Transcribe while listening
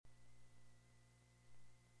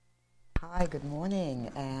Hi, good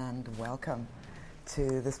morning, and welcome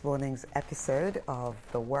to this morning's episode of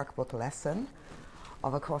the workbook lesson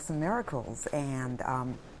of A Course in Miracles. And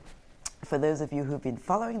for those of you who've been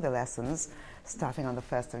following the lessons starting on the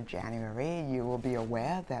 1st of January, you will be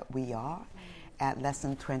aware that we are at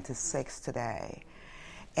lesson 26 today.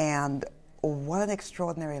 And what an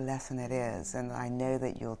extraordinary lesson it is. And I know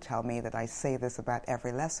that you'll tell me that I say this about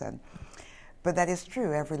every lesson. But that is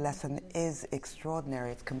true. Every lesson is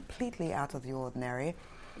extraordinary. It's completely out of the ordinary.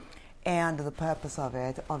 And the purpose of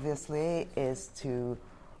it, obviously, is to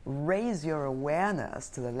raise your awareness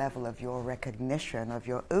to the level of your recognition of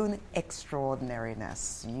your own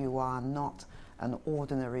extraordinariness. You are not an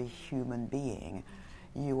ordinary human being.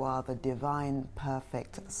 You are the divine,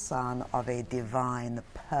 perfect son of a divine,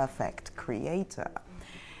 perfect creator.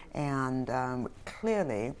 And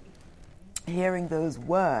clearly, hearing those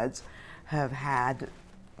words have had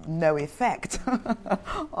no effect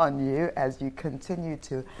on you as you continue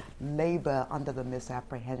to labor under the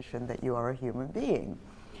misapprehension that you are a human being.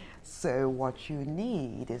 So what you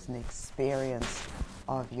need is an experience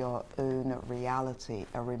of your own reality,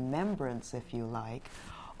 a remembrance, if you like,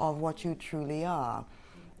 of what you truly are.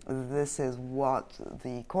 This is what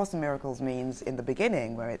the Course in Miracles means in the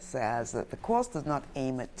beginning, where it says that the Course does not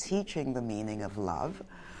aim at teaching the meaning of love,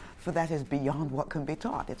 for that is beyond what can be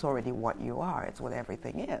taught. It's already what you are. It's what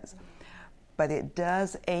everything is. But it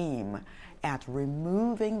does aim at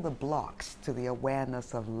removing the blocks to the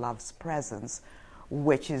awareness of love's presence,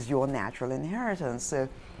 which is your natural inheritance. So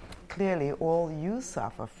clearly all you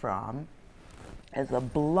suffer from is a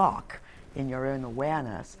block in your own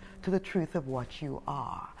awareness to the truth of what you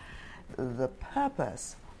are. The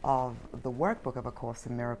purpose of the workbook of A Course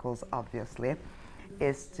in Miracles, obviously,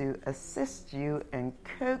 is to assist you and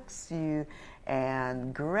coax you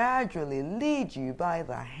and gradually lead you by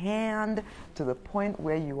the hand to the point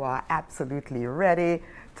where you are absolutely ready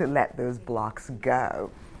to let those blocks go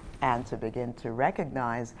and to begin to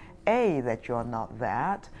recognize, A, that you're not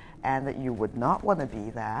that, and that you would not want to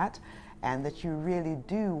be that, and that you really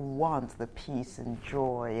do want the peace and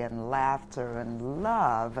joy and laughter and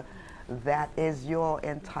love that is your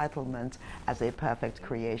entitlement as a perfect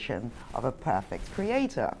creation of a perfect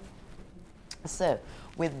creator. So,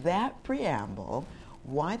 with that preamble,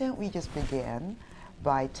 why don't we just begin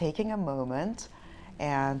by taking a moment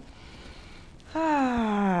and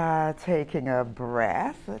taking a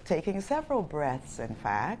breath, taking several breaths, in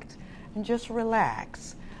fact, and just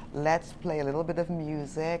relax. Let's play a little bit of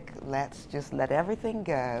music. Let's just let everything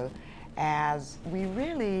go as we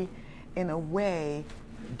really, in a way,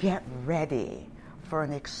 get ready for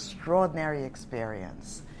an extraordinary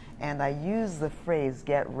experience. And I use the phrase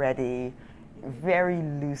get ready very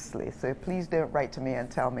loosely, so please don't write to me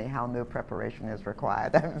and tell me how no preparation is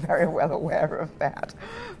required. I'm very well aware of that.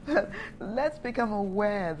 But let's become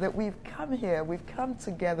aware that we've come here, we've come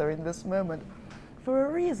together in this moment for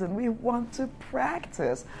a reason. We want to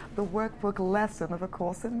practice the workbook lesson of A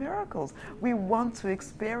Course in Miracles. We want to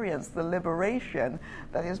experience the liberation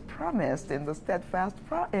that is promised in the steadfast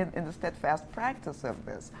practice of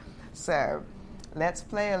this. So let's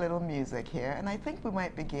play a little music here, and I think we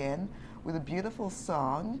might begin with a beautiful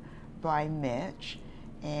song by Mitch.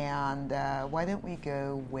 And why don't we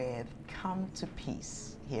go with Come to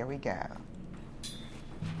Peace? Here we go.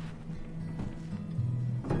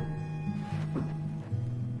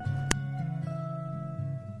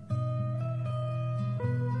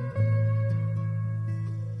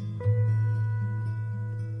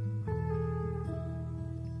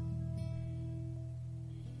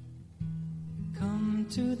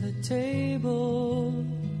 To the table,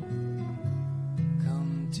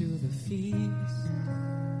 come to the feast,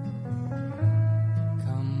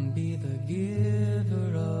 come be the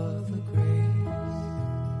giver of the grace.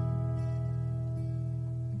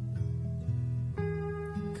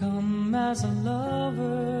 Come as a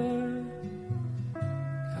lover,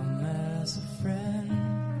 come as a friend,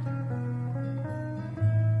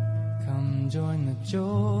 come join the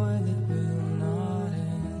joy that will not end.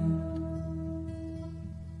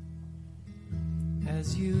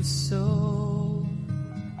 As you sow,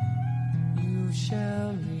 you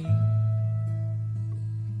shall reap.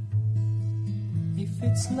 If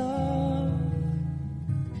it's love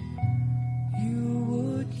you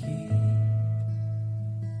would keep,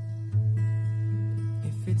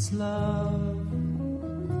 if it's love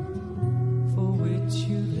for which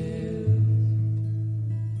you live,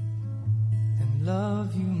 then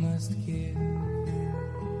love you must give.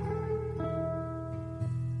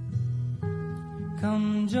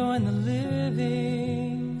 Come join the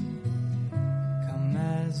living, come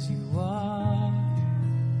as you are,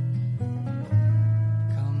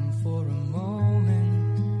 come for a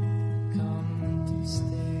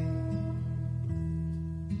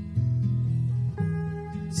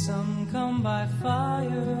Some by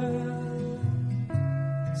fire,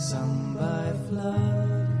 some by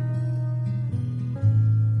flood,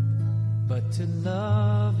 but to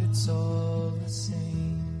love it's all the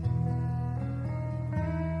same.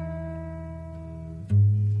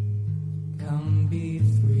 Come be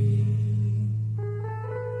free,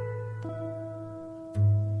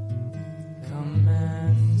 come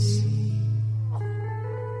and see.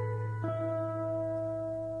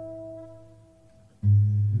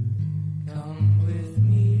 Come with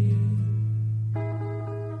me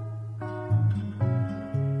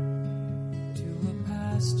to a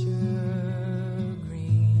pasture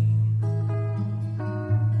green,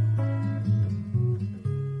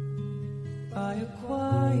 by a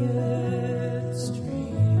quiet stream,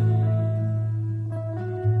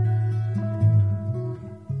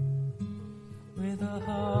 with a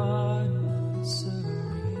heart serene.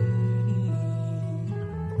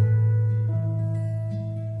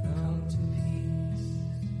 Come to peace.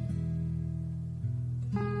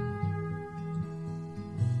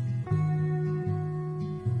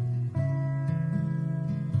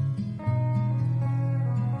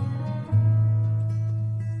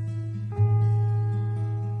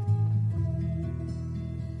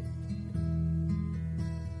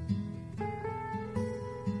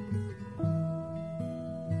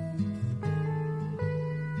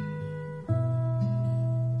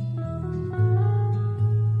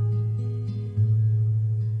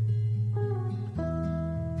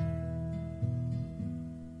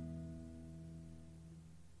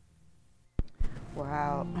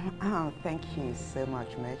 Wow. Thank you so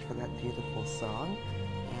much, Mitch, for that beautiful song.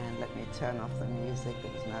 And let me turn off the music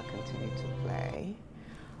that is now continuing to play.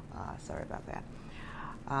 Sorry about that.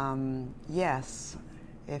 Yes,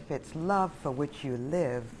 if it's love for which you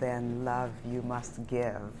live, then love you must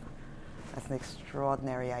give. That's an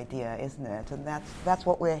extraordinary idea, isn't it? And that's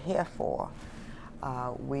what we're here for.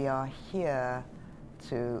 We are here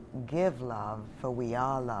to give love, for we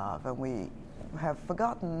are love. And we have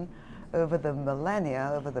forgotten over the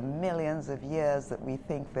millennia, over the millions of years that we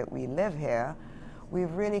think that we live here,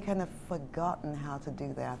 we've really kind of forgotten how to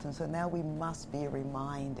do that. And so now we must be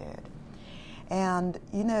reminded. And,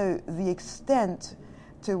 you know, the extent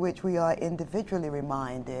to which we are individually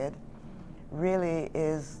reminded really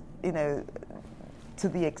is, you know, to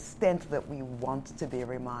the extent that we want to be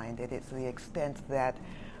reminded. It's the extent that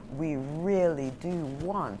we really do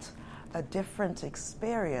want a different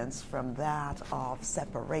experience from that of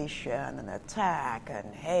separation and attack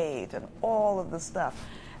and hate and all of the stuff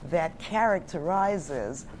that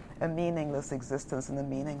characterizes a meaningless existence in a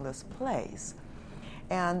meaningless place.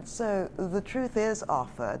 And so the truth is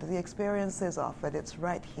offered, the experience is offered, it's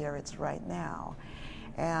right here, it's right now.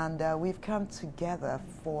 And we've come together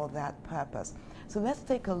for that purpose. So let's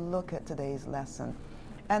take a look at today's lesson.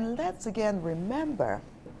 And let's again remember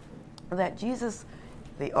that Jesus,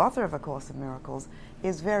 the author of A Course in Miracles,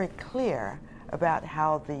 is very clear about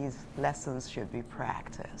how these lessons should be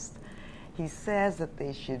practiced. He says that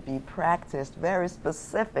they should be practiced very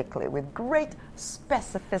specifically, with great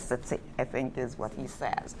specificity, I think is what he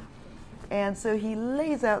says. And so he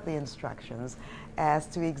lays out the instructions as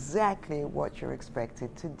to exactly what you're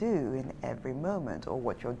expected to do in every moment, or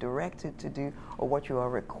what you're directed to do, or what you are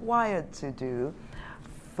required to do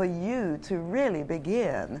for you to really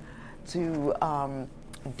begin to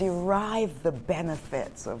derive the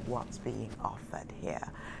benefits of what's being offered here,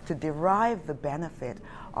 to derive the benefit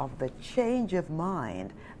of the change of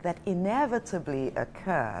mind that inevitably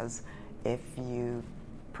occurs if you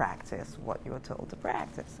practice what you're told to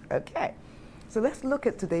practice. Okay, so let's look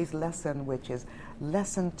at today's lesson, which is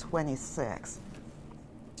lesson 26.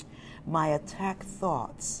 My attack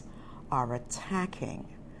thoughts are attacking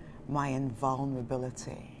my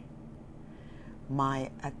invulnerability. My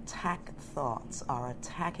attack thoughts are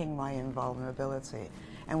attacking my invulnerability.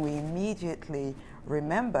 And we immediately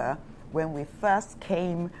remember when we first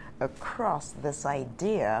came across this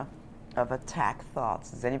idea of attack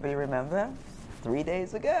thoughts. Does anybody remember? 3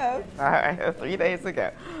 days ago. All right, 3 days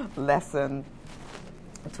ago. Lesson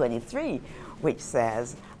 23, which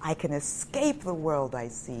says, I can escape the world I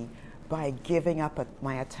see by giving up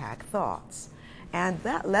my attack thoughts. And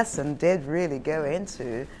that lesson did really go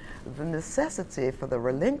into the necessity for the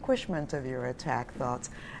relinquishment of your attack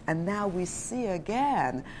thoughts. And now we see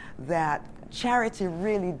again that charity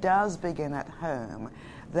really does begin at home,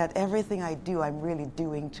 that everything I do, I'm really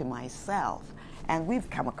doing to myself. And we've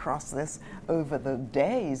come across this over the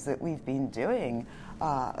days that we've been doing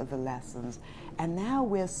the lessons. And now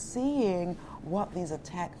we're seeing what these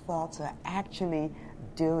attack thoughts are actually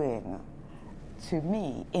doing to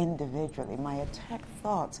me individually. My attack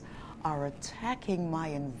thoughts are attacking my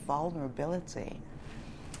invulnerability.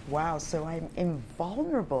 Wow, so I'm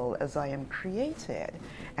invulnerable as I am created,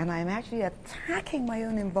 and I'm actually attacking my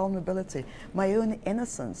own invulnerability, my own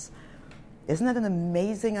innocence. Isn't that an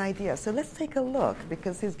amazing idea? So let's take a look,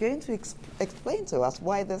 because he's going to explain to us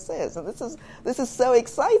why this is. And this is so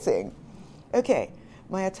exciting. Okay,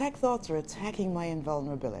 my attack thoughts are attacking my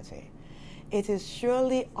invulnerability. It is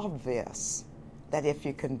surely obvious that if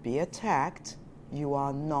you can be attacked, you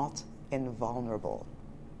are not invulnerable.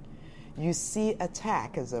 You see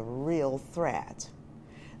attack as a real threat.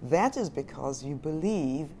 That is because you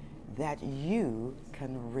believe that you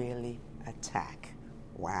can really attack.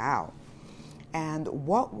 Wow. And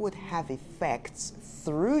what would have effects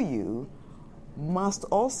through you must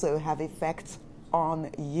also have effects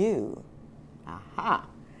on you. Aha.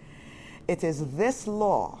 It is this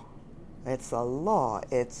law. It's a law.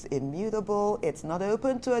 It's immutable. It's not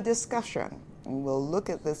open to a discussion. And we'll look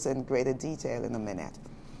at this in greater detail in a minute.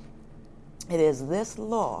 It is this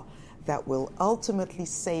law that will ultimately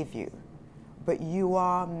save you, but you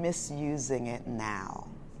are misusing it now.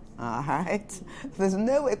 All right? There's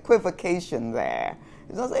no equivocation there.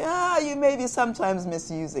 It's not saying, you may be sometimes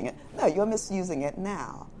misusing it. No, you're misusing it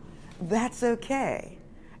now. That's okay.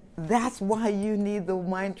 That's why you need the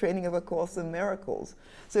mind training of A Course in Miracles.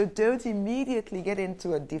 So don't immediately get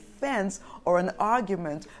into a defense or an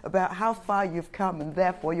argument about how far you've come and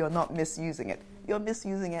therefore you're not misusing it. You're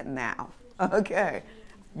misusing it now. Okay?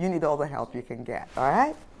 You need all the help you can get, all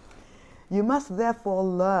right? You must therefore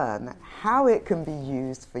learn how it can be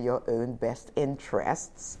used for your own best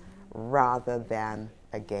interests rather than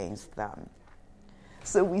against them.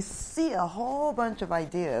 So we see a whole bunch of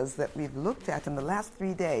ideas that we've looked at in the last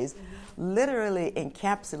 3 days, literally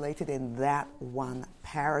encapsulated in that one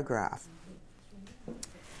paragraph.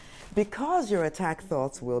 Because your attack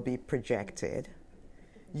thoughts will be projected,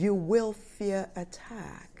 you will fear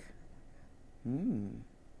attack.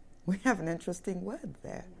 We have an interesting word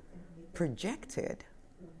there. Projected.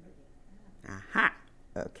 Aha.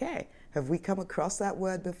 Okay. Have we come across that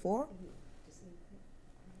word before?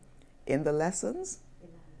 In the lessons?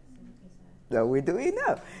 No, we do. We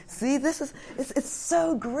know. See, this is it's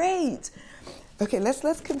so great. Okay,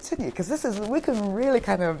 let's continue, because we can really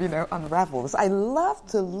kind of unravel this. I love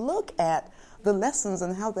to look at the lessons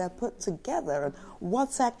and how they're put together and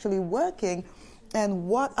what's actually working and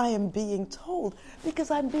what I am being told,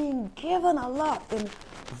 because I'm being given a lot in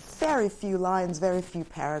very few lines, very few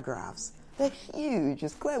paragraphs. They're huge.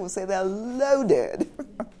 As Claire would say, they're loaded.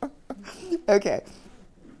 Okay.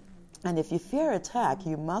 And if you fear attack,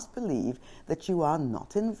 you must believe that you are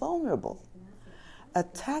not invulnerable.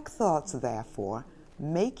 Attack thoughts, therefore,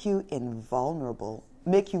 make you vulnerable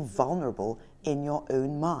in your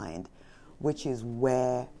own mind, which is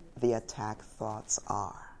where the attack thoughts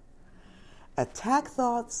are. Attack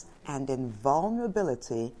thoughts and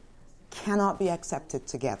invulnerability cannot be accepted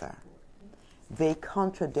together. They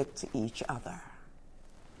contradict each other.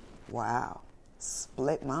 Wow,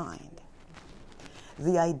 split mind.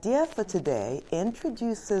 The idea for today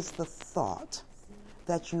introduces the thought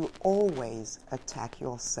that you always attack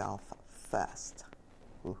yourself first.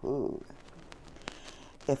 Woohoo.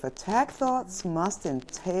 If attack thoughts must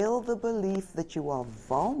entail the belief that you are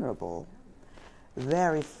vulnerable,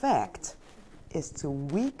 their effect is to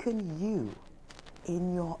weaken you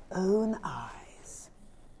in your own eyes.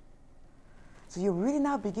 So you're really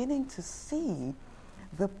now beginning to see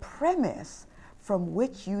the premise from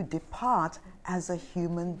which you depart as a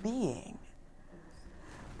human being.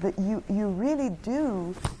 That you really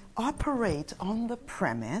do operate on the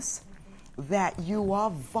premise that you are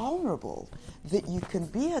vulnerable, that you can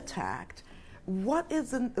be attacked. What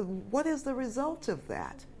is the result of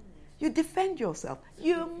that? You defend yourself.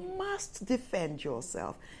 You must defend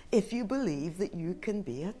yourself if you believe that you can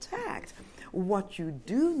be attacked. What you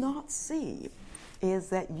do not see is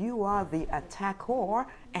that you are the attacker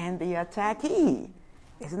and the attackee.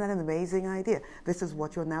 Isn't that an amazing idea? This is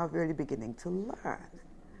what you're now really beginning to learn.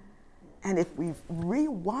 And if we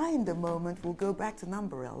rewind a moment, we'll go back to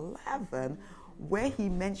number 11, where he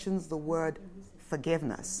mentions the word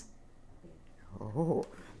forgiveness. Oh,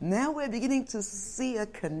 now we're beginning to see a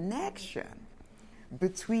connection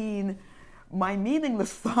between my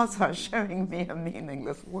meaningless thoughts are showing me a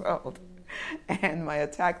meaningless world, and my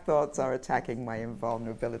attack thoughts are attacking my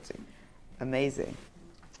invulnerability. Amazing.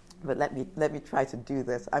 But let me try to do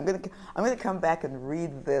this. I'm going to come back and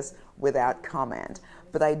read this without comment.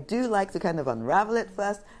 But I do like to kind of unravel it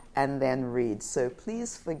first and then read. So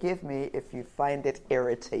please forgive me if you find it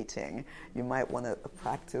irritating. You might want to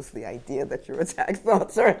practice the idea that your attack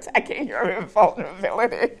thoughts are attacking your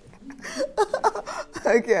invulnerability.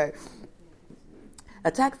 Okay.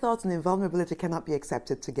 Attack thoughts and invulnerability cannot be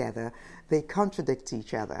accepted together. They contradict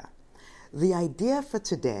each other. The idea for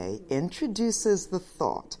today introduces the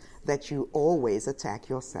thought that you always attack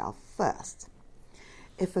yourself first.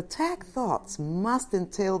 If attack thoughts must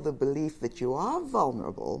entail the belief that you are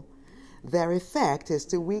vulnerable, their effect is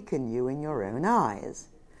to weaken you in your own eyes.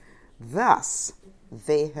 Thus,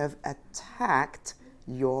 they have attacked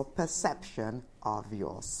your perception of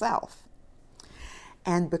yourself.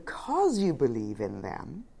 And because you believe in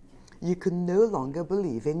them, you can no longer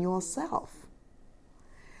believe in yourself.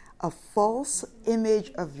 A false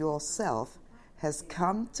image of yourself has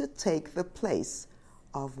come to take the place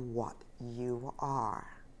of what you are.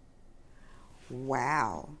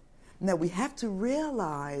 Wow. Now we have to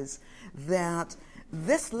realize that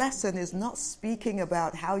this lesson is not speaking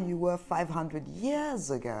about how you were 500 years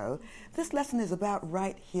ago. This lesson is about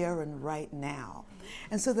right here and right now.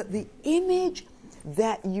 And so that the image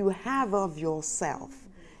that you have of yourself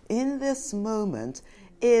in this moment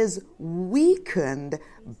is weakened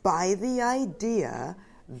by the idea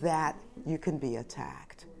that you can be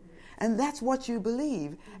attacked. And that's what you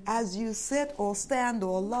believe as you sit or stand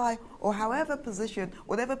or lie or whatever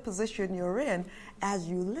position you're in, as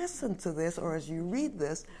you listen to this or as you read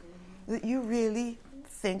this, that you really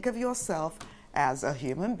think of yourself as a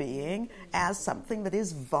human being, as something that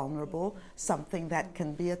is vulnerable, something that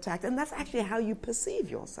can be attacked. And that's actually how you perceive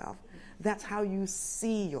yourself. That's how you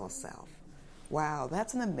see yourself. Wow,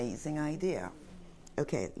 that's an amazing idea.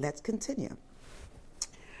 Okay, let's continue.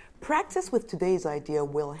 Practice with today's idea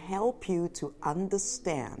will help you to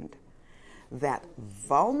understand that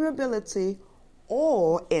vulnerability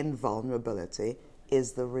or invulnerability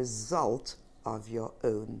is the result of your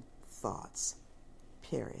own thoughts.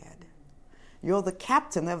 Period. You're the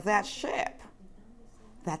captain of that ship.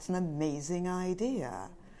 That's an amazing idea.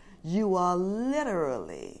 You are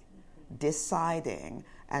literally deciding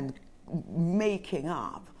and making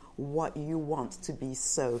up what you want to be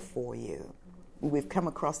so for you. We've come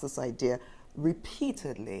across this idea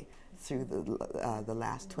repeatedly through the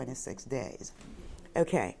last 26 days.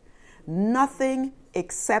 Okay, nothing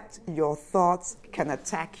except your thoughts can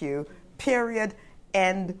attack you, period,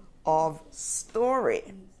 end of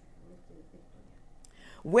story.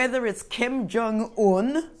 Whether it's Kim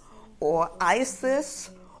Jong-un or ISIS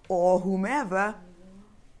or whomever,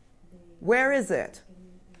 where is it?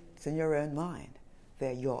 It's in your own mind.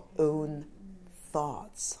 They're your own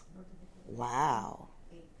thoughts. Wow.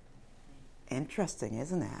 Interesting,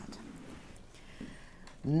 isn't it?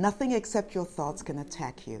 Nothing except your thoughts can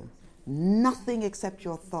attack you. Nothing except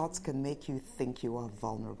your thoughts can make you think you are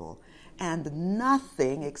vulnerable. And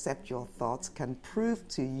nothing except your thoughts can prove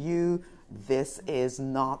to you this is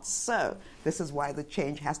not so. This is why the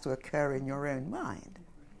change has to occur in your own mind.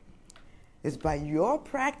 It's by your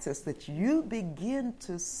practice that you begin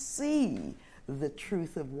to see the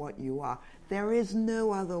truth of what you are. There is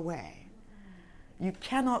no other way. You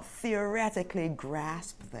cannot theoretically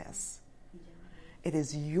grasp this. It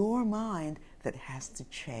is your mind that has to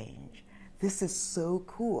change. This is so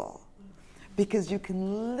cool because you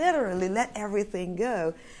can literally let everything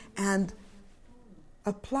go and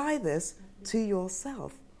apply this to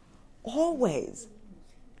yourself. Always.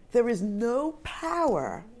 There is no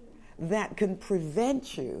power that can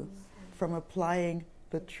prevent you from applying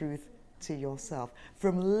the truth to yourself,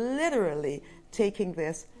 from literally taking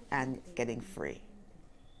this and getting free.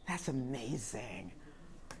 That's amazing.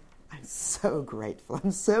 I'm so grateful.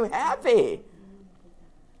 I'm so happy.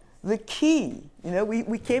 The key,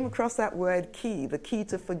 we came across that word key. The key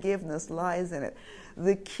to forgiveness lies in it.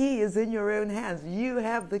 The key is in your own hands. You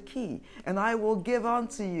have the key. And I will give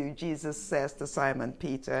unto you, Jesus says to Simon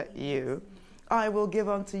Peter, I will give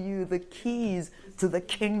unto you the keys to the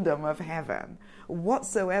kingdom of heaven.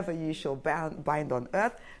 Whatsoever you shall bind on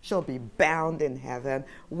earth shall be bound in heaven.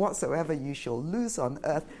 Whatsoever you shall loose on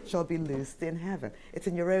earth shall be loosed in heaven. It's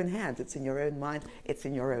in your own hands. It's in your own mind. It's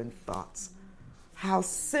in your own thoughts. How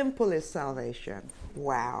simple is salvation?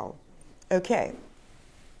 Wow. Okay.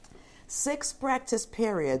 6 practice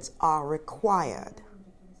periods are required.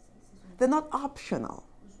 They're not optional.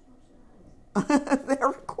 They're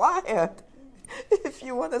required. If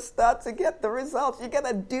you want to start to get the results, you got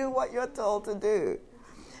to do what you're told to do.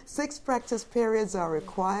 6 practice periods are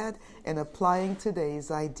required in applying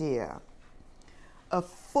today's idea. A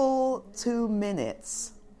full 2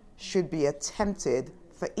 minutes should be attempted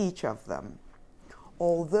for each of them.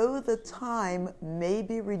 Although the time may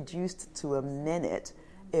be reduced to a minute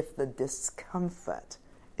if the discomfort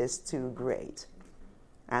is too great.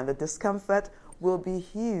 And the discomfort will be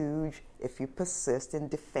huge if you persist in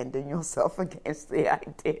defending yourself against the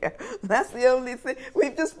idea. That's the only thing.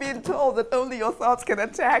 We've just been told that only your thoughts can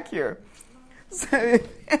attack you. So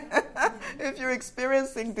if you're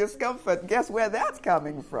experiencing discomfort, guess where that's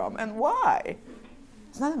coming from and why?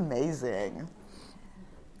 Isn't that amazing?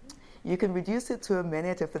 You can reduce it to a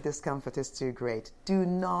minute if the discomfort is too great. Do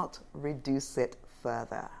not reduce it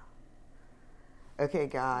further. Okay,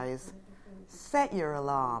 guys, set your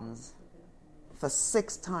alarms for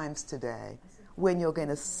 6 times today when you're going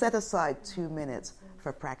to set aside 2 minutes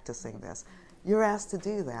for practicing this. You're asked to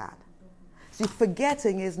do that. See,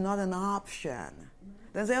 forgetting is not an option.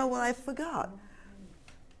 They say, oh, well, I forgot.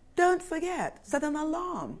 Don't forget. Set an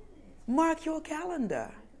alarm. Mark your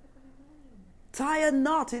calendar. Tie a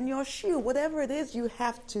knot in your shoe. Whatever it is you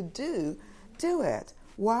have to do, do it.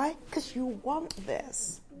 Why? Because you want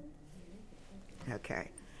this. Okay.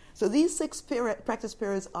 So these 6 practice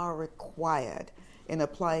periods are required in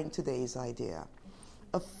applying today's idea.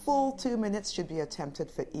 A full 2 minutes should be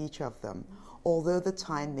attempted for each of them, although the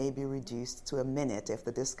time may be reduced to a minute if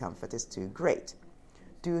the discomfort is too great.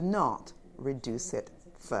 Do not reduce it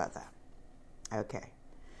further. Okay.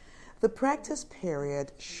 The practice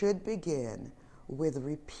period should begin with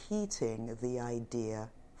repeating the idea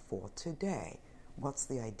for today. What's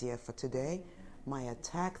the idea for today? My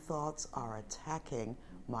attack thoughts are attacking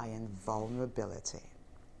my invulnerability.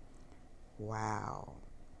 Wow.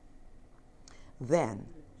 Then,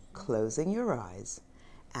 closing your eyes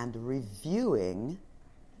and reviewing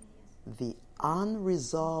the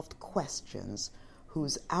unresolved questions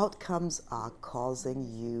whose outcomes are causing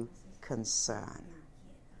you concern.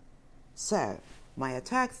 So, my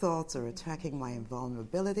attack thoughts are attacking my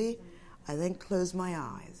invulnerability. I then close my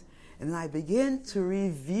eyes and I begin to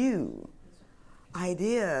review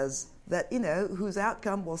ideas that, whose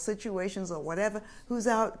outcome or situations or whatever, whose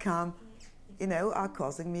outcome, are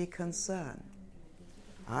causing me concern.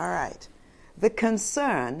 All right. The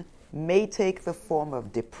concern may take the form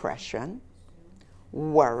of depression,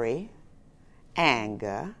 worry,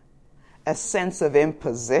 anger, a sense of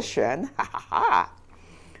imposition,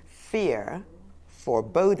 fear,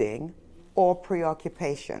 foreboding, or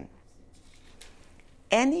preoccupation.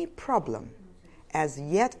 Any problem as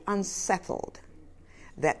yet unsettled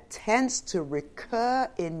that tends to recur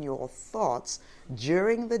in your thoughts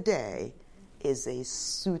during the day is a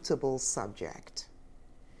suitable subject.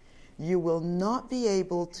 You will not be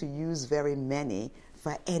able to use very many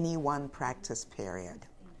for any one practice period,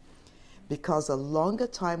 because a longer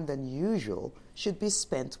time than usual should be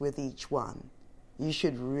spent with each one. You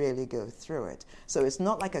should really go through it. So it's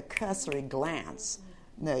not like a cursory glance.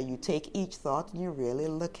 No, you take each thought and you really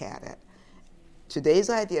look at it. Today's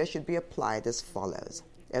idea should be applied as follows.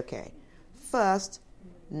 Okay, first,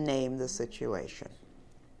 name the situation.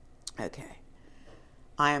 Okay,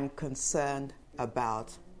 I am concerned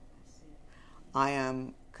about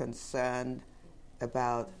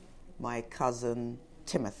my cousin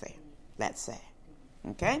Timothy, let's say.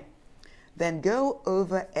 Okay? Then go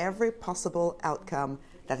over every possible outcome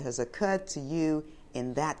that has occurred to you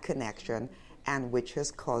in that connection and which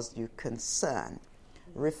has caused you concern,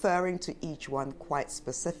 referring to each one quite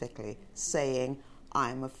specifically, saying,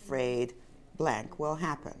 I'm afraid blank will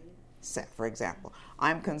happen. So, for example,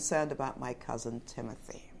 I'm concerned about my cousin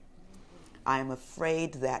Timothy. I'm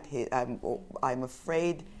afraid that he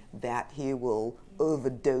will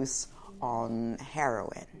overdose on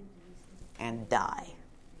heroin and die.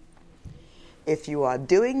 If you are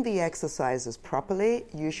doing the exercises properly,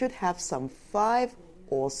 you should have some 5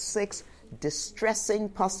 or 6 distressing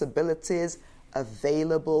possibilities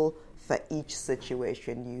available for each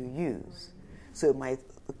situation you use. So my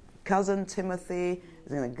cousin Timothy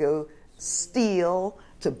is going to go steal,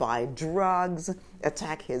 to buy drugs,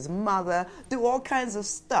 attack his mother, do all kinds of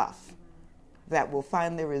stuff that will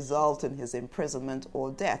finally result in his imprisonment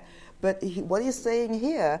or death. But what he's saying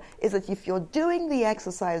here is that if you're doing the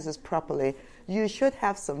exercises properly, you should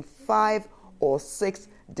have some 5 or 6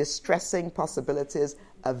 distressing possibilities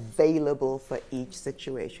available for each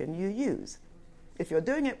situation you use. If you're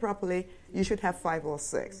doing it properly, you should have 5 or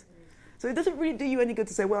 6. So it doesn't really do you any good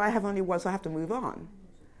to say, well, I have only one, so I have to move on.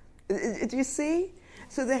 Do you see?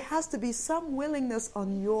 So there has to be some willingness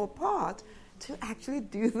on your part to actually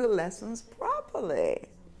do the lessons properly.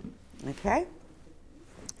 Okay?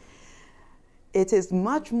 It is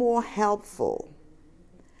much more helpful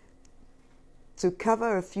to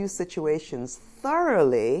cover a few situations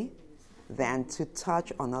thoroughly than to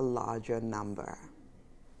touch on a larger number.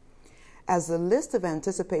 As the list of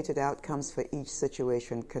anticipated outcomes for each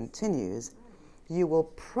situation continues, you will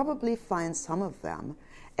probably find some of them,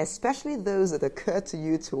 especially those that occur to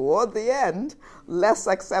you toward the end, less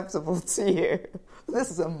acceptable to you.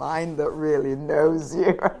 This is a mind that really knows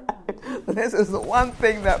you. Right? This is the one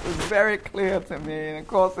thing that was very clear to me in A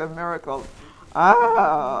Course in Miracles.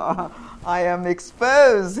 I am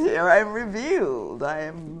exposed here. I'm revealed.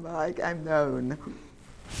 I'm known.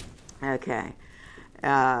 Okay.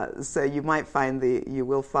 So you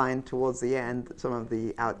will find towards the end some of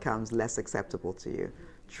the outcomes less acceptable to you.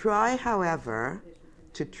 Try, however,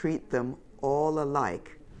 to treat them all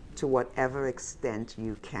alike to whatever extent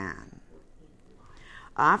you can.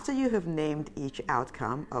 After you have named each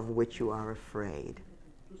outcome of which you are afraid,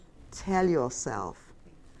 tell yourself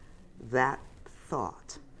that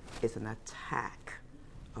thought is an attack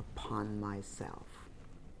upon myself.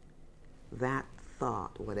 That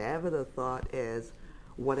thought, whatever the thought is,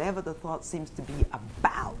 whatever the thought seems to be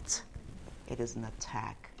about, it is an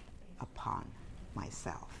attack upon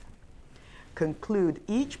myself. Conclude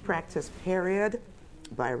each practice period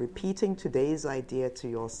by repeating today's idea to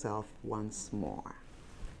yourself once more.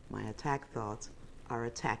 My attack thoughts are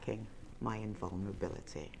attacking my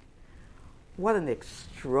invulnerability. What an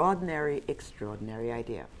extraordinary, extraordinary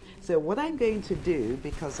idea. So what I'm going to do,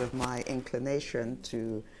 because of my inclination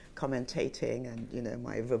to commentating and,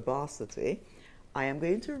 my verbosity, I am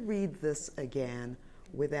going to read this again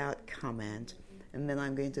without comment, and then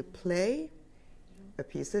I'm going to play a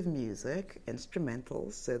piece of music,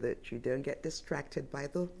 instrumental, so that you don't get distracted by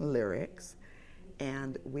the lyrics,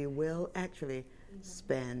 and we will actually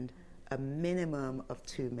spend a minimum of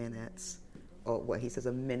 2 minutes, or he says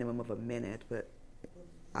a minimum of a minute, but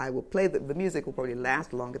I will play the music will probably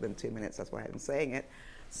last longer than 2 minutes, that's why I'm saying it,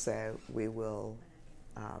 so we will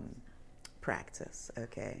practice,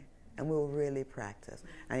 okay? And we'll really practice.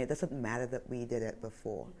 And it doesn't matter that we did it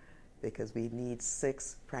before, because we need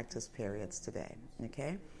 6 practice periods today,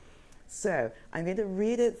 okay? So I'm going to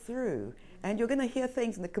read it through, and you're going to hear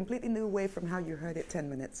things in a completely new way from how you heard it 10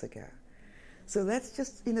 minutes ago. So let's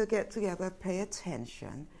just, get together, pay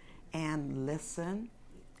attention, and listen,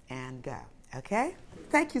 and go, okay?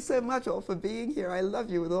 Thank you so much all for being here. I love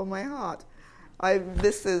you with all my heart.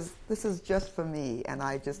 This is just for me, and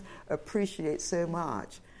I just appreciate so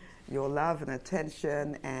much your love and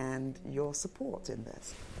attention and your support in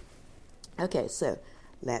this. Okay, so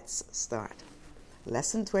let's start.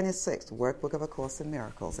 Lesson 26, Workbook of A Course in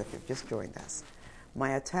Miracles, if you've just joined us.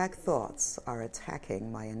 My attack thoughts are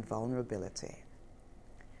attacking my invulnerability.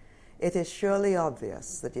 It is surely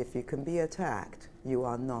obvious that if you can be attacked, you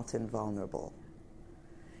are not invulnerable.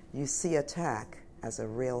 You see attack as a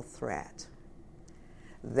real threat.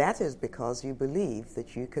 That is because you believe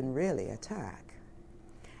that you can really attack.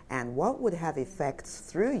 And what would have effects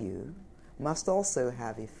through you must also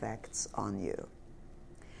have effects on you.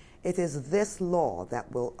 It is this law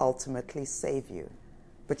that will ultimately save you,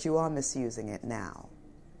 but you are misusing it now.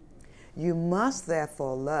 You must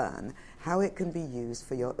therefore learn how it can be used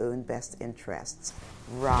for your own best interests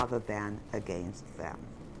rather than against them.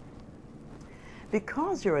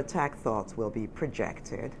 Because your attack thoughts will be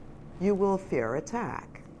projected, you will fear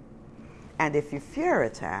attack. And if you fear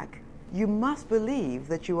attack, you must believe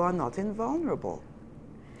that you are not invulnerable.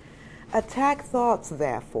 Attack thoughts,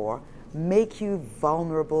 therefore, make you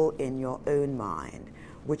vulnerable in your own mind,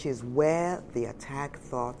 which is where the attack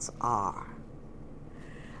thoughts are.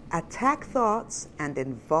 Attack thoughts and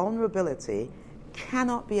invulnerability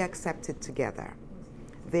cannot be accepted together.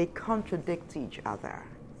 They contradict each other.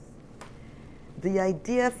 The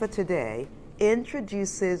idea for today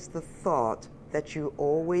introduces the thought that you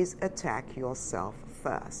always attack yourself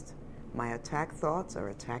first. My attack thoughts are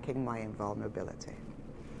attacking my invulnerability.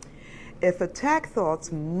 If attack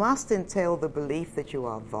thoughts must entail the belief that you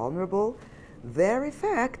are vulnerable, their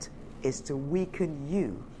effect is to weaken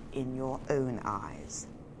you in your own eyes.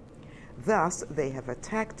 Thus, they have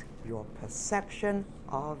attacked your perception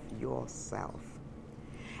of yourself.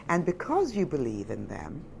 And because you believe in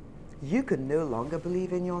them, you can no longer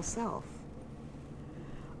believe in yourself.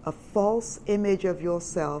 A false image of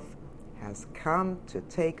yourself has come to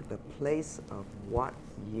take the place of what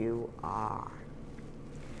you are.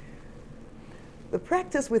 The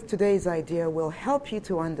practice with today's idea will help you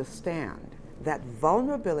to understand that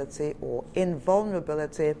vulnerability or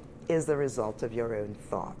invulnerability is the result of your own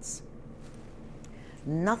thoughts.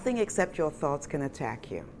 Nothing except your thoughts can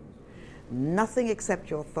attack you. Nothing except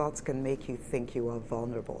your thoughts can make you think you are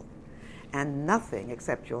vulnerable. And nothing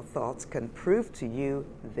except your thoughts can prove to you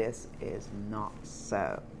this is not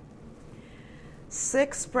so.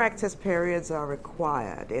 6 practice periods are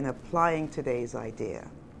required in applying today's idea.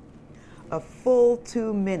 A full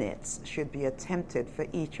 2 minutes should be attempted for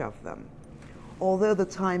each of them. Although the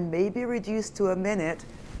time may be reduced to a minute,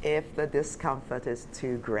 if the discomfort is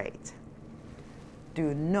too great.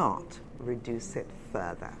 Do not reduce it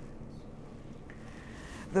further.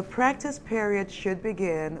 The practice period should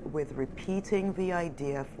begin with repeating the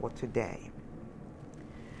idea for today.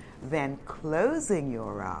 Then closing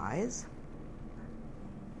your eyes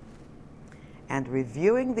and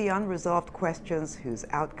reviewing the unresolved questions whose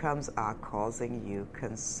outcomes are causing you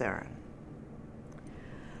concern.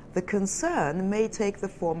 The concern may take the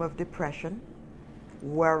form of depression,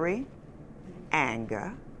 worry,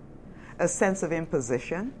 anger, a sense of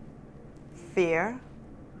imposition, fear,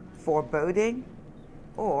 foreboding,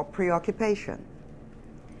 or preoccupation.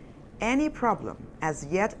 Any problem as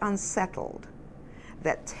yet unsettled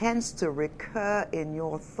that tends to recur in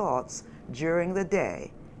your thoughts during the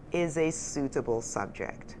day is a suitable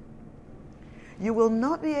subject. You will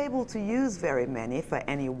not be able to use very many for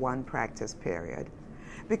any one practice period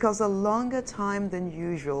because a longer time than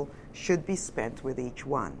usual should be spent with each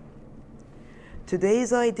one.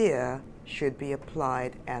 Today's idea should be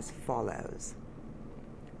applied as follows.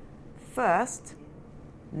 First,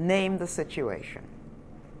 name the situation.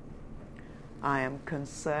 I am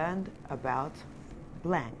concerned about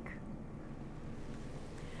blank.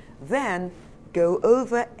 Then go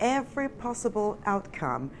over every possible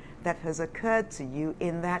outcome that has occurred to you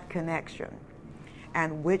in that connection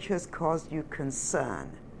and which has caused you concern,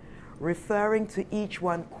 referring to each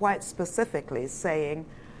one quite specifically, saying,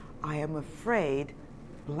 I am afraid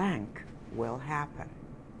blank will happen.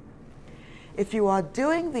 If you are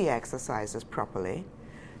doing the exercises properly,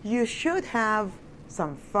 you should have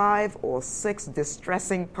some 5 or 6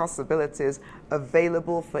 distressing possibilities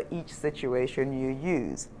available for each situation you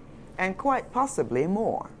use, and quite possibly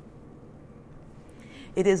more.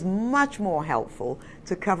 It is much more helpful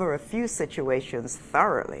to cover a few situations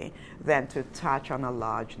thoroughly than to touch on a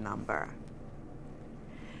large number.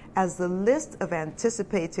 As the list of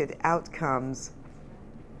anticipated outcomes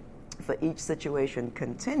for each situation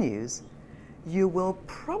continues, you will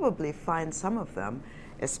probably find some of them,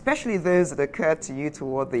 especially those that occur to you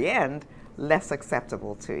toward the end, less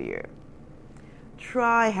acceptable to you.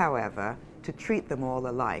 Try, however, to treat them all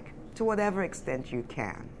alike, to whatever extent you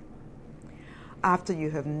can. After you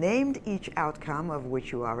have named each outcome of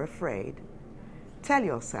which you are afraid, tell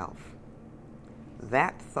yourself,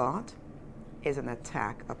 that thought is an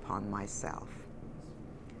attack upon myself.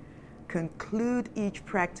 Conclude each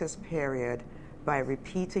practice period by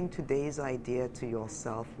repeating today's idea to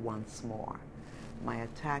yourself once more. My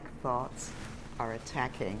attack thoughts are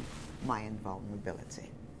attacking my invulnerability.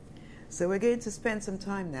 So we're going to spend some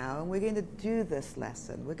time now and we're going to do this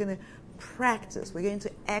lesson. We're going to practice. We're going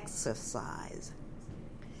to exercise.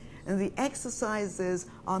 And the exercises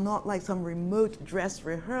are not like some remote dress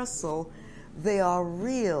rehearsal. They are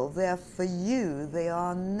real. They're for you. They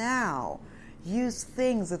are now. Use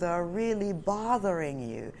things that are really bothering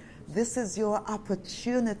you. This is your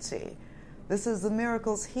opportunity. This is the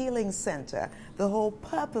Miracles Healing Center. The whole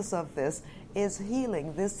purpose of this is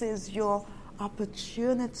healing. This is your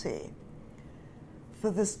opportunity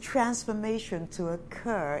for this transformation to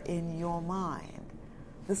occur in your mind.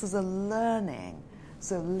 This is a learning.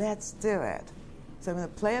 So let's do it. So I'm going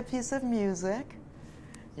to play a piece of music.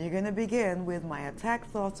 You're going to begin with my attack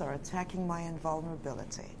thoughts are attacking my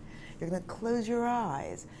invulnerability. You're going to close your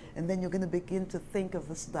eyes, and then you're going to begin to think of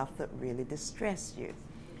the stuff that really distress you.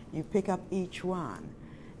 You pick up each one,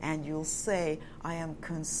 and you'll say, I am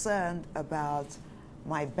concerned about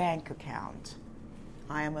my bank account.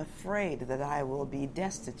 I am afraid that I will be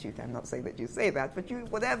destitute. I'm not saying that you say that, but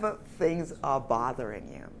whatever things are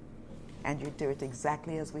bothering you. And you do it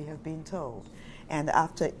exactly as we have been told. And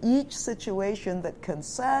after each situation that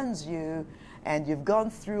concerns you, and you've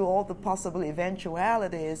gone through all the possible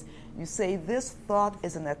eventualities, you say, this thought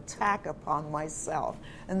is an attack upon myself.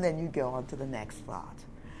 And then you go on to the next thought.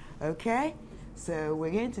 Okay? So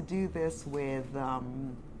we're going to do this with a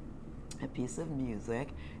piece of music.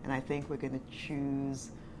 And I think we're going to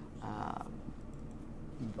choose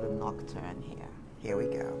the nocturne here. Here we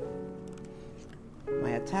go.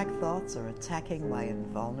 My attack thoughts are attacking my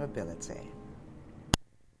invulnerability.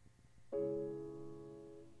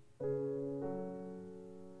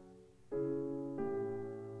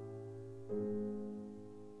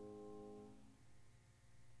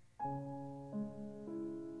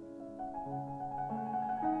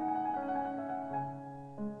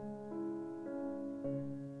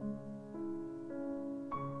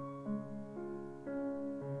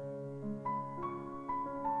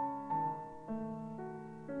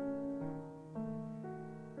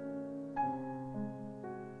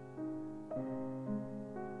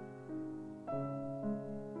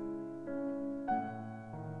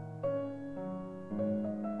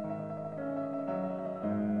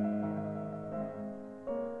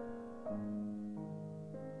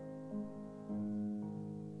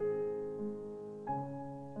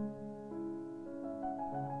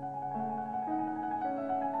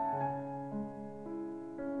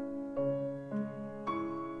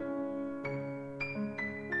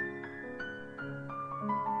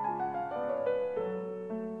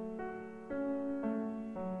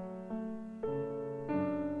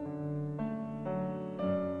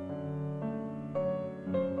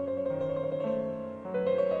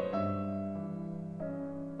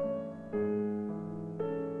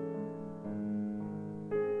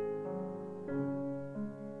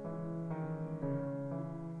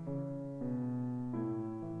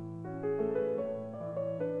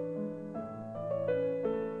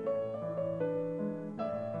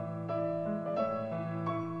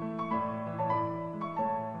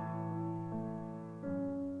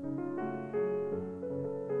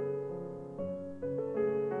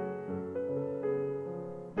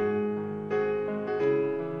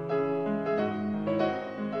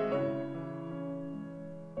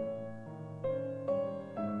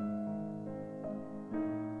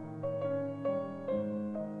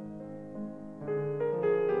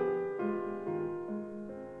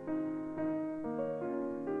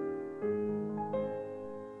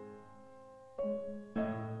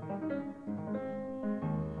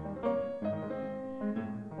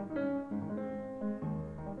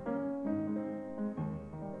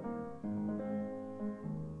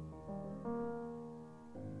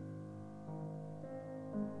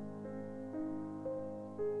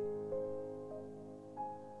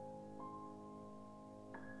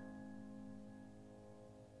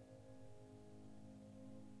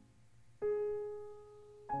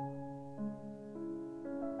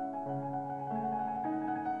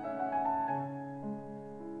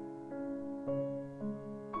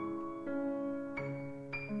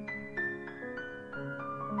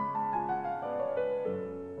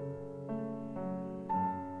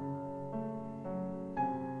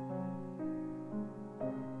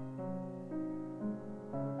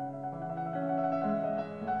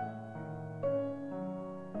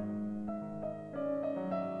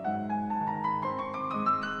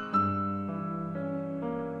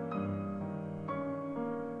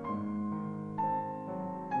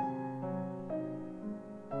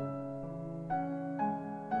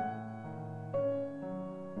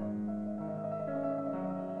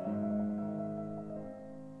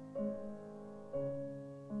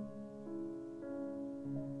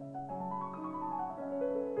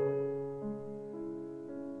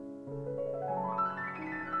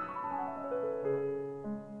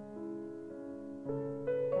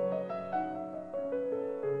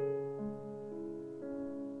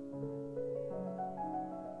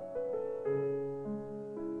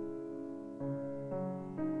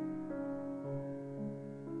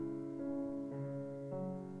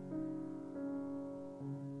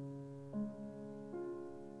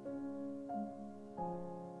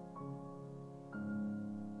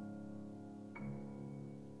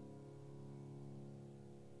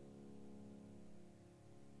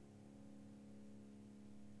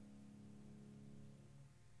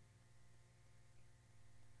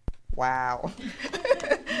 Wow.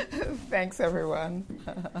 Thanks, everyone.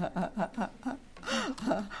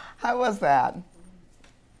 How was that?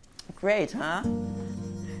 Great, huh?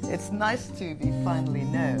 It's nice to be finally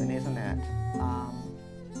known, isn't it?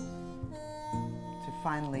 To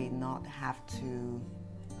finally not have to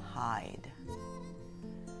hide.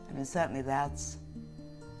 I mean, certainly that's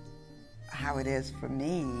how it is for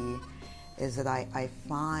me, is that I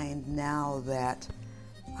find now that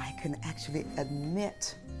I can actually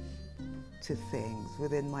admit to things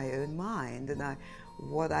within my own mind. And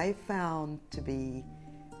what I found to be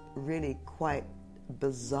really quite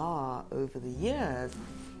bizarre over the years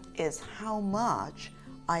is how much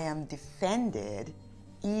I am defended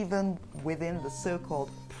even within the so-called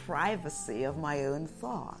privacy of my own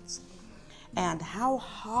thoughts, and how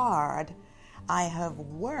hard I have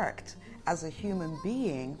worked as a human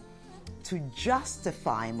being to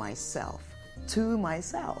justify myself to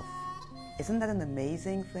myself. Isn't that an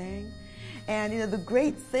amazing thing? And the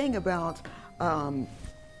great thing about, well,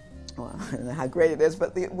 I don't know how great it is,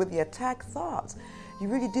 but with the attack thoughts, you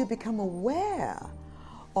really do become aware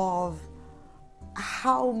of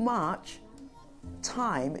how much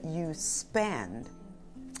time you spend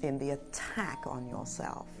in the attack on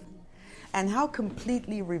yourself, and how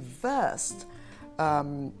completely reversed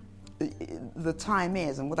the time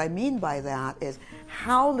is. And what I mean by that is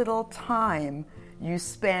how little time you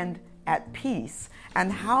spend at peace,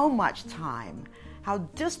 and how much time, how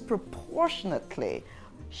disproportionately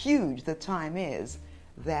huge the time is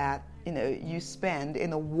that you spend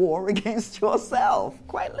in a war against yourself,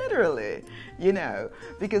 quite literally,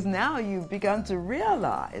 because now you've begun to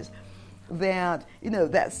realize that,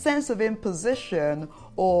 that sense of imposition,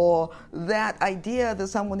 or that idea that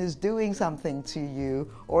someone is doing something to you,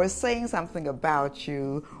 or is saying something about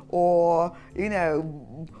you, or,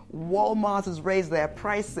 Walmart has raised their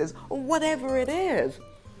prices, or whatever it is,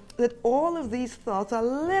 that all of these thoughts are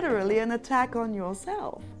literally an attack on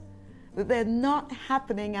yourself. That they're not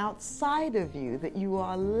happening outside of you, that you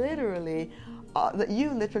are literally, that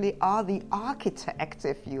you literally are the architect,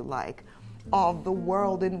 if you like, of the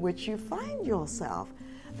world in which you find yourself.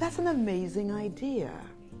 That's an amazing idea.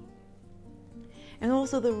 And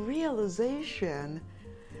also the realization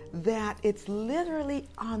that it's literally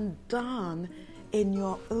undone in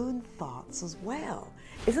your own thoughts as well.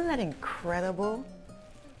 Isn't that incredible?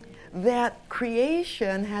 That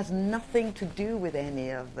creation has nothing to do with any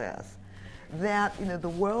of this. That, the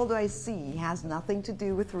world I see has nothing to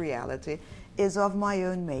do with reality, is of my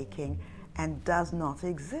own making, and does not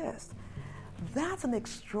exist. That's an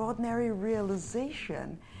extraordinary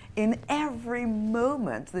realization in every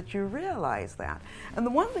moment that you realize that. And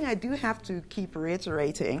the one thing I do have to keep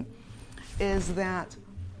reiterating is that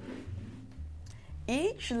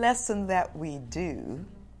each lesson that we do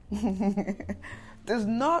does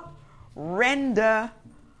not render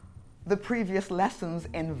the previous lessons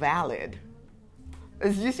invalid. Do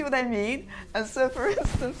you see what I mean? And so, for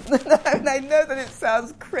instance, and I know that it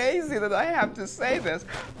sounds crazy that I have to say this,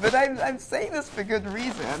 but I'm saying this for good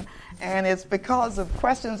reason, and it's because of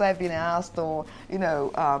questions I've been asked, or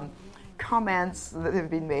comments that have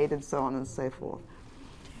been made, and so on and so forth.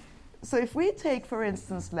 So if we take, for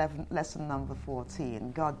instance, lesson number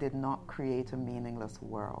 14, God did not create a meaningless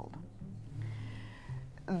world.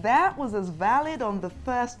 That was as valid on the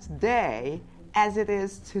first day as it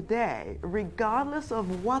is today, regardless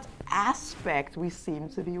of what aspect we seem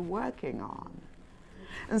to be working on.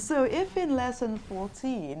 And so if in lesson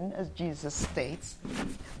 14, as Jesus states,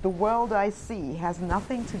 the world I see has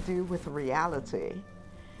nothing to do with reality,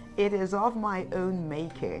 it is of my own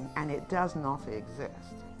making, and it does not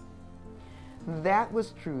exist. That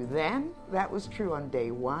was true then, that was true on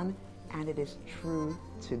day one, and it is true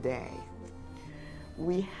today.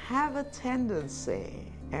 We have a tendency,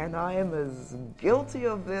 and I am as guilty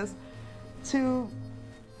of this, to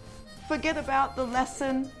forget about the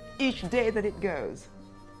lesson each day that it goes.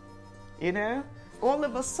 All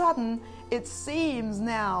of a sudden, it seems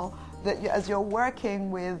now that as you're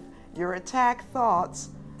working with your attack thoughts,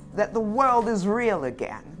 that the world is real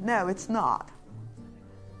again. No, it's not.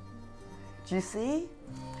 Do you see?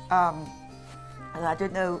 And I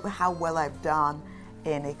don't know how well I've done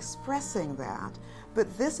in expressing that,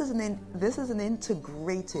 but this is an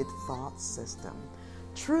integrated thought system.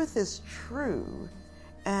 Truth is true,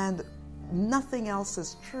 and nothing else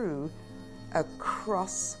is true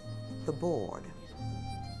across the board.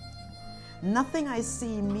 Nothing I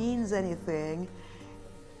see means anything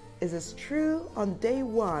is as true on day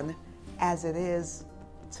one as it is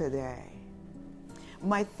today.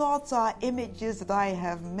 My thoughts are images that I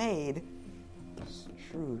have made. It's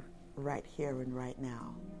true right here and right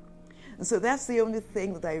now. And so that's the only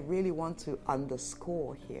thing that I really want to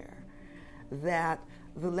underscore here, that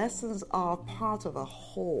the lessons are part of a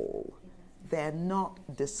whole. They're not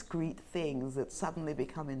discrete things that suddenly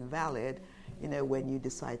become invalid, when you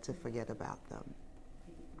decide to forget about them.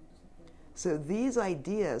 So these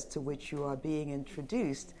ideas to which you are being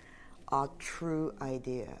introduced are true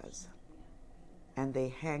ideas. And they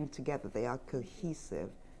hang together. They are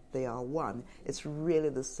cohesive. They are one. It's really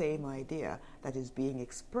the same idea that is being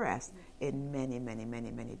expressed in many, many,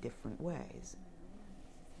 many, many different ways.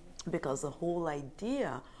 Because the whole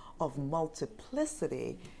idea of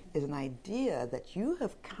multiplicity is an idea that you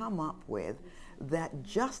have come up with that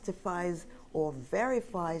justifies or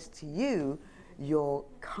verifies to you your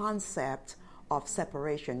concept of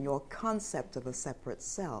separation, your concept of a separate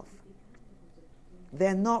self.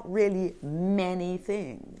 They're not really many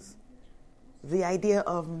things. The idea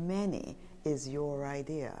of many is your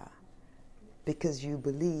idea because you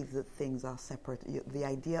believe that things are separate. The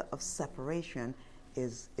idea of separation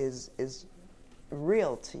is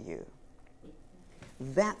real to you.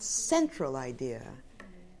 That central idea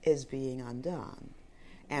is being undone.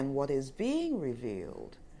 And what is being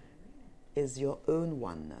revealed is your own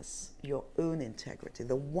oneness, your own integrity,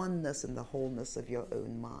 the oneness and the wholeness of your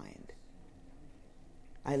own mind.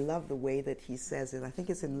 I love the way that he says it. I think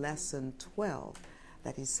it's in lesson 12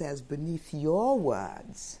 that he says, beneath your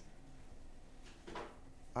words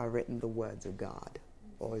are written the words of God,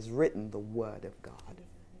 or is written the word of God.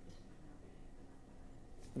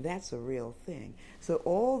 That's a real thing. So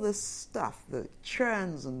all this stuff that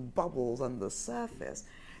churns and bubbles on the surface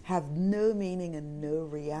have no meaning and no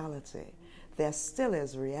reality. There still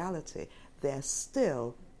is reality. There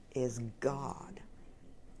still is God.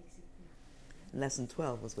 Lesson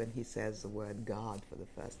 12 was when he says the word God for the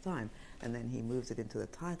first time, and then he moves it into the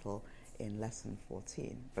title in lesson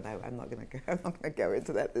 14. But I'm not going to go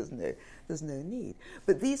into that. There's no need.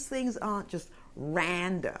 But these things aren't just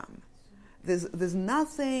random. There's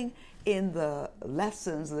nothing in the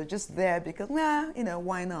lessons that are just there because,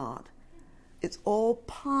 why not? It's all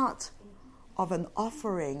part of an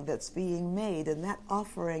offering that's being made, and that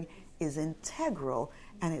offering is integral,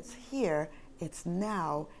 and it's here, it's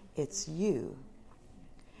now, it's you.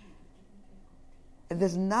 And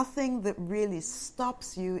there's nothing that really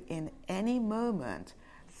stops you in any moment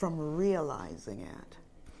from realizing it.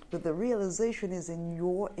 But the realization is in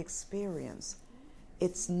your experience.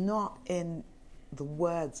 It's not in the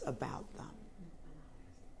words about them.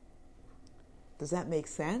 Does that make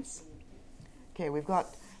sense? Okay, we've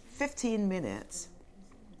got 15 minutes,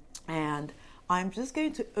 and I'm just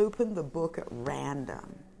going to open the book at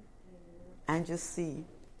random and just see,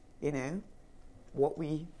 what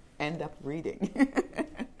we end up reading.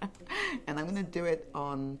 And I'm going to do it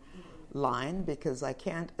online because I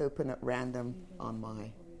can't open at random on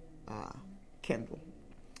my Kindle.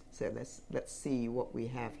 So let's see what we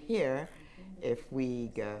have here. If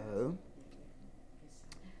we go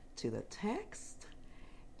to the text,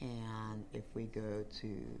 and if we go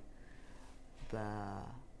to the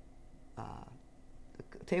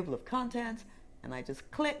table of contents, and I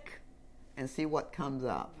just click and see what comes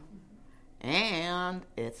up. And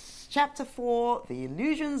it's chapter 4, The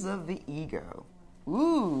Illusions of the Ego.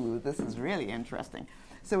 Ooh, this is really interesting.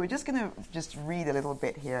 So we're just going to read a little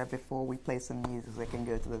bit here before we play some music and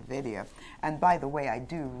go to the video. And by the way, I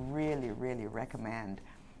do really, really recommend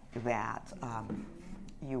that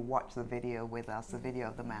you watch the video with us, the video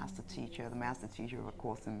of the Master Teacher. The Master Teacher of A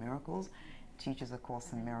Course in Miracles teaches A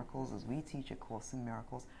Course in Miracles as we teach A Course in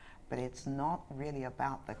Miracles. But it's not really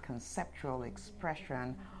about the conceptual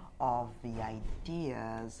expression of the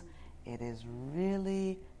ideas. It is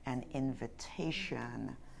really an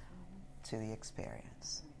invitation to the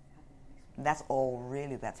experience. That's all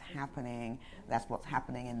really that's happening. That's what's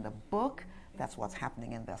happening in the book. That's what's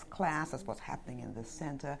happening in this class. That's what's happening in this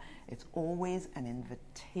center. It's always an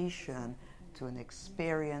invitation to an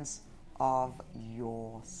experience of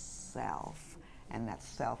yourself. And that's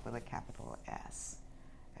self with a capital S.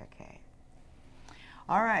 Okay.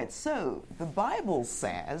 All right, so the Bible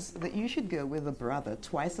says that you should go with a brother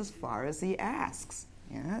twice as far as he asks.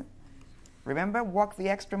 Yeah? Remember, walk the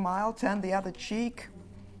extra mile, turn the other cheek.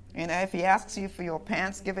 If he asks you for your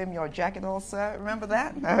pants, give him your jacket also. Remember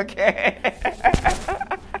that? Okay.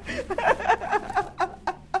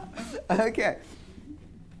 Okay.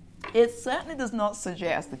 It certainly does not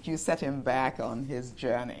suggest that you set him back on his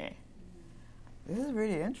journey. This is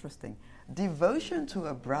really interesting. Devotion to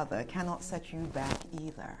a brother cannot set you back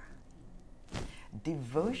either.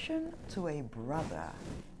 Devotion to a brother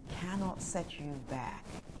cannot set you back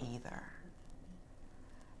either.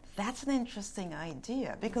 That's an interesting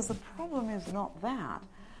idea, because the problem is not that.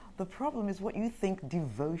 The problem is what you think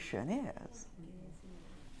devotion is.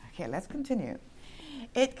 Okay, let's continue.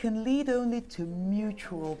 It can lead only to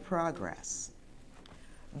mutual progress.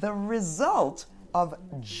 The result of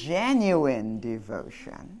genuine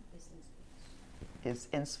devotion is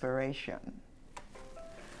inspiration.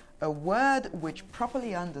 A word which,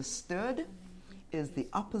 properly understood, is the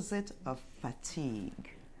opposite of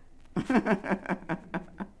fatigue.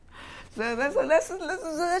 So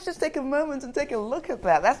let's just take a moment and take a look at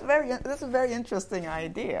that. That's a very interesting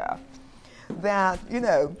idea. That,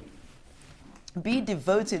 be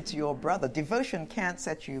devoted to your brother. Devotion can't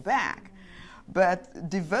set you back. But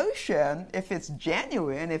devotion, if it's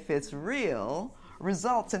genuine, if it's real,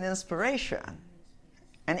 results in inspiration.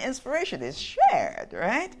 And inspiration is shared,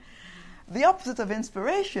 right? The opposite of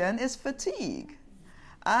inspiration is fatigue.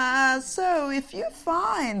 So if you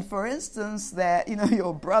find, for instance, that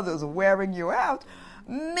your brother's wearing you out,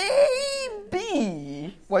 maybe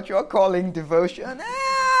what you're calling devotion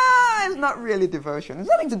is not really devotion. It's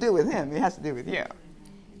nothing to do with him. It has to do with you.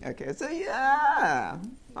 Okay, so yeah.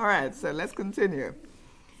 All right, so let's continue.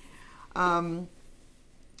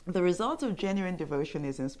 The result of genuine devotion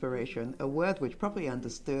is inspiration, a word which, properly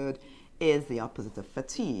understood, is the opposite of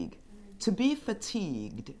fatigue. To be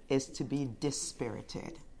fatigued is to be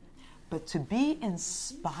dispirited, but to be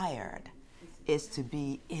inspired is to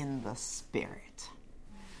be in the spirit.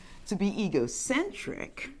 To be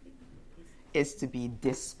egocentric is to be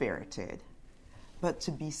dispirited, but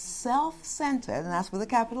to be self-centered, and that's with a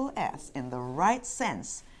capital S, in the right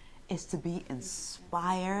sense, is to be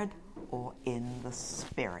inspired or in the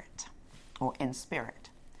spirit, or in spirit.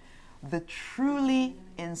 The truly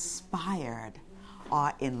inspired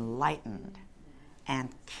are enlightened and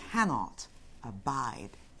cannot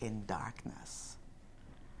abide in darkness.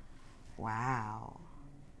 Wow.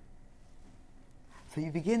 So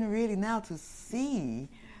you begin really now to see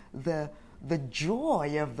the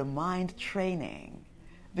joy of the mind training.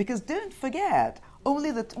 Because don't forget,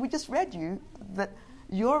 we just read you that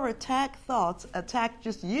your attack thoughts attack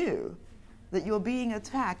just you, that you're being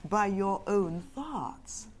attacked by your own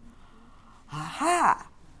thoughts. Aha!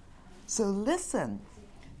 So listen,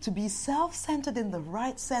 to be self-centered in the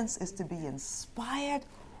right sense is to be inspired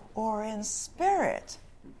or in spirit.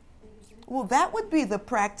 Well, that would be the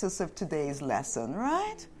practice of today's lesson,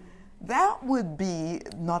 right? That would be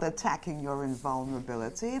not attacking your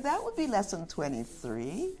invulnerability. That would be lesson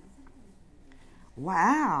 23.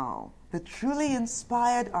 Wow. The truly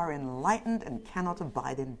inspired are enlightened and cannot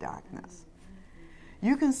abide in darkness.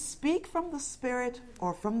 You can speak from the spirit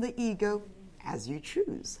or from the ego as you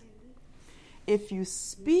choose. If you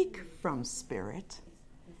speak from spirit,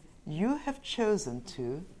 you have chosen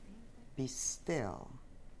to be still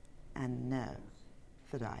and know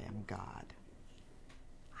that I am God.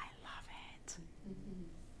 I love it.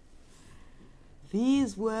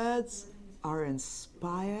 These words are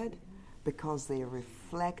inspired because they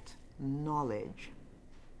reflect knowledge.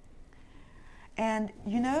 And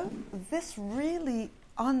this really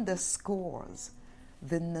underscores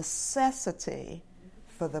the necessity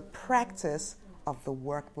for the practice of the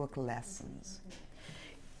workbook lessons.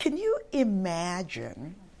 Can you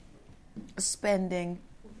imagine spending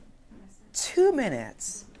 2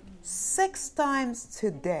 minutes 6 times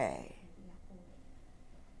today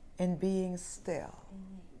in being still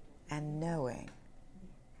and knowing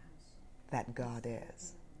that God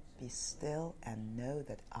is? Be still and know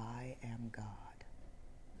that I am God.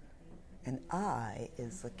 And I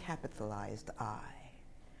is the capitalized I.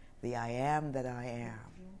 The I am that I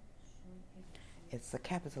am. It's the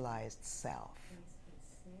capitalized self,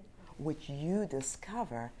 which you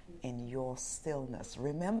discover in your stillness.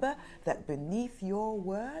 Remember that beneath your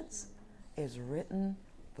words is written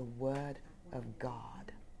the word of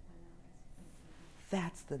God.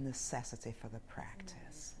 That's the necessity for the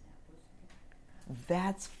practice.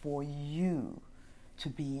 That's for you to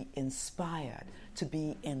be inspired, to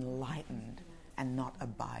be enlightened, and not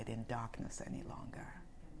abide in darkness any longer.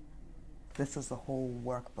 This is the whole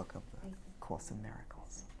workbook of the Course in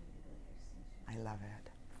Miracles. I love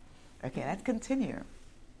it. Okay, let's continue.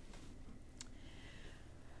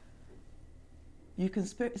 You can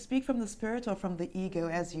speak from the spirit or from the ego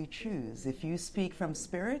as you choose. If you speak from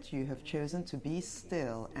spirit, you have chosen to be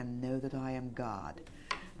still and know that I am God.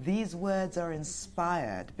 These words are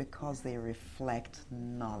inspired because they reflect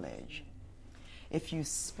knowledge. If you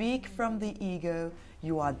speak from the ego,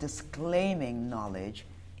 you are disclaiming knowledge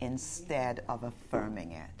instead of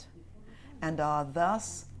affirming it, and are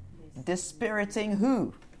thus dispiriting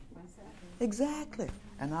who? Exactly.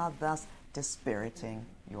 And are thus dispiriting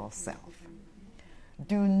yourself.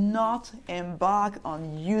 Do not embark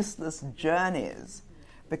on useless journeys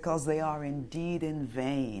because they are indeed in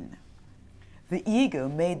vain. The ego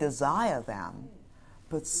may desire them,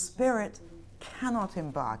 but spirit cannot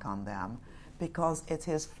embark on them because it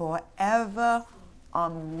is forever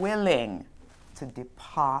unwilling to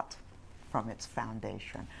depart from its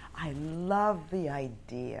foundation. I love the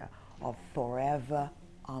idea of forever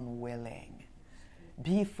unwilling.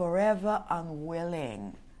 Be forever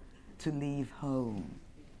unwilling to leave home.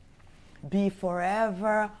 Be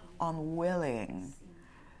forever unwilling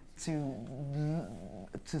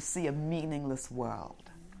to see a meaningless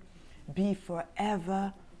world. Be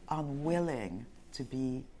forever unwilling to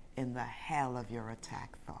be in the hell of your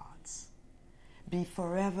attack thoughts. Be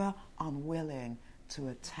forever unwilling to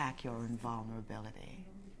attack your invulnerability.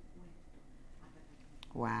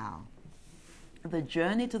 Wow. The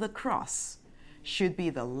journey to the cross should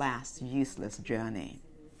be the last useless journey.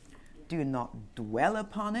 Do not dwell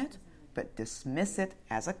upon it, but dismiss it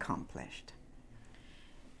as accomplished.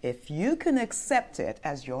 If you can accept it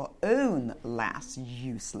as your own last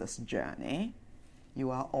useless journey, you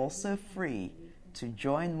are also free to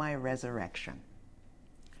join my resurrection.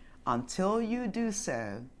 Until you do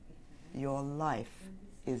so, your life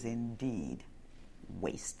is indeed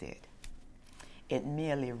wasted. It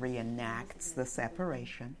merely reenacts the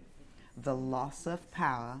separation, the loss of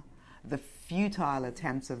power, the futile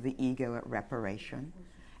attempts of the ego at reparation,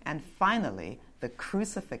 and finally, the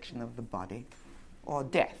crucifixion of the body, or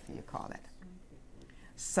death, you call it.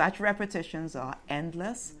 Such repetitions are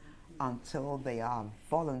endless until they are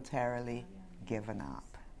voluntarily given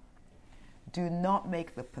up. Do not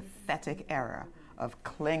make the pathetic error of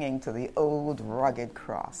clinging to the old rugged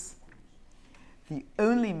cross. The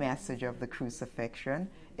only message of the crucifixion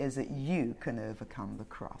is that you can overcome the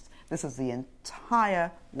cross. This is the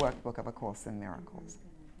entire workbook of A Course in Miracles.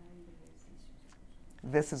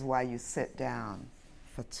 This is why you sit down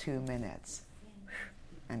for 2 minutes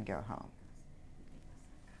and go home.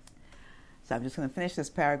 So I'm just going to finish this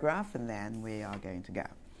paragraph and then we are going to go.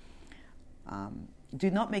 Do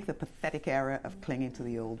not make the pathetic error of clinging to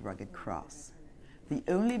the old rugged cross. The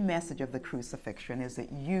only message of the crucifixion is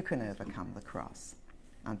that you can overcome the cross.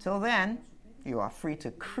 Until then, you are free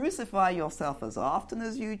to crucify yourself as often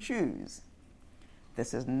as you choose.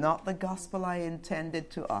 This is not the gospel I intended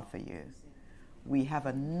to offer you. We have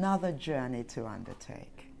another journey to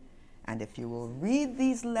undertake. And if you will read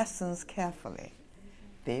these lessons carefully,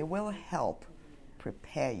 they will help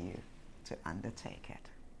prepare you to undertake it.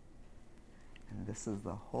 And this is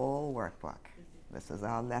the whole workbook. This is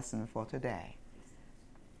our lesson for today.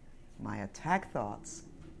 My attack thoughts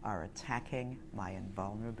are attacking my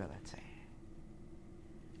invulnerability.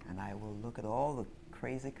 And I will look at all the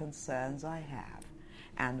crazy concerns I have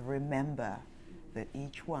and remember that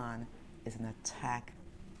each one is an attack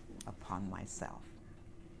upon myself.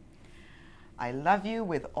 I love you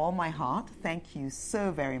with all my heart. Thank you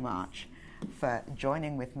so very much for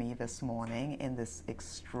joining with me this morning in this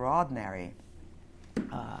extraordinary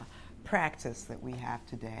practice that we have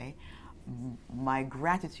today. My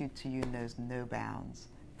gratitude to you knows no bounds.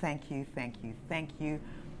 Thank you, thank you, thank you.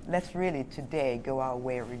 Let's really today go our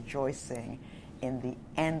way rejoicing in the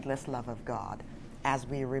endless love of God as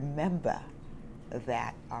we remember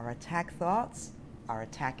that our attack thoughts are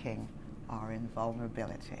attacking our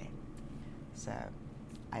invulnerability. So,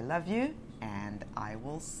 I love you, and I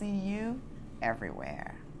will see you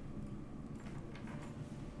everywhere.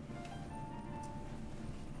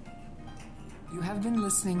 You have been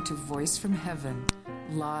listening to Voice from Heaven,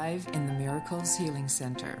 live in the Miracles Healing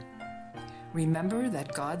Center. Remember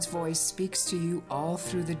that God's voice speaks to you all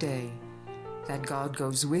through the day, that God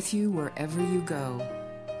goes with you wherever you go,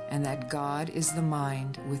 and that God is the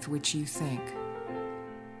mind with which you think.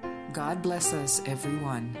 God bless us,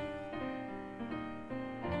 everyone.